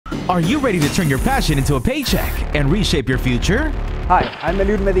Are you ready to turn your passion into a paycheck and reshape your future? Hi, I'm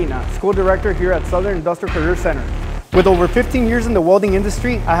Eliud Medina, School Director here at Southern Industrial Career Center. With over 15 years in the welding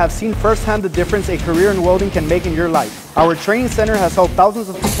industry, I have seen firsthand the difference a career in welding can make in your life. Our training center has helped thousands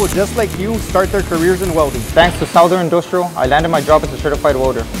of people just like you start their careers in welding. Thanks to Southern Industrial, I landed my job as a certified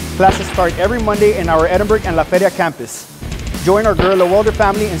welder. Classes start every Monday in our Edinburgh and La Feria campus. Join our Guerrilla Welder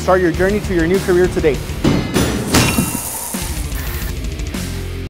family and start your journey to your new career today.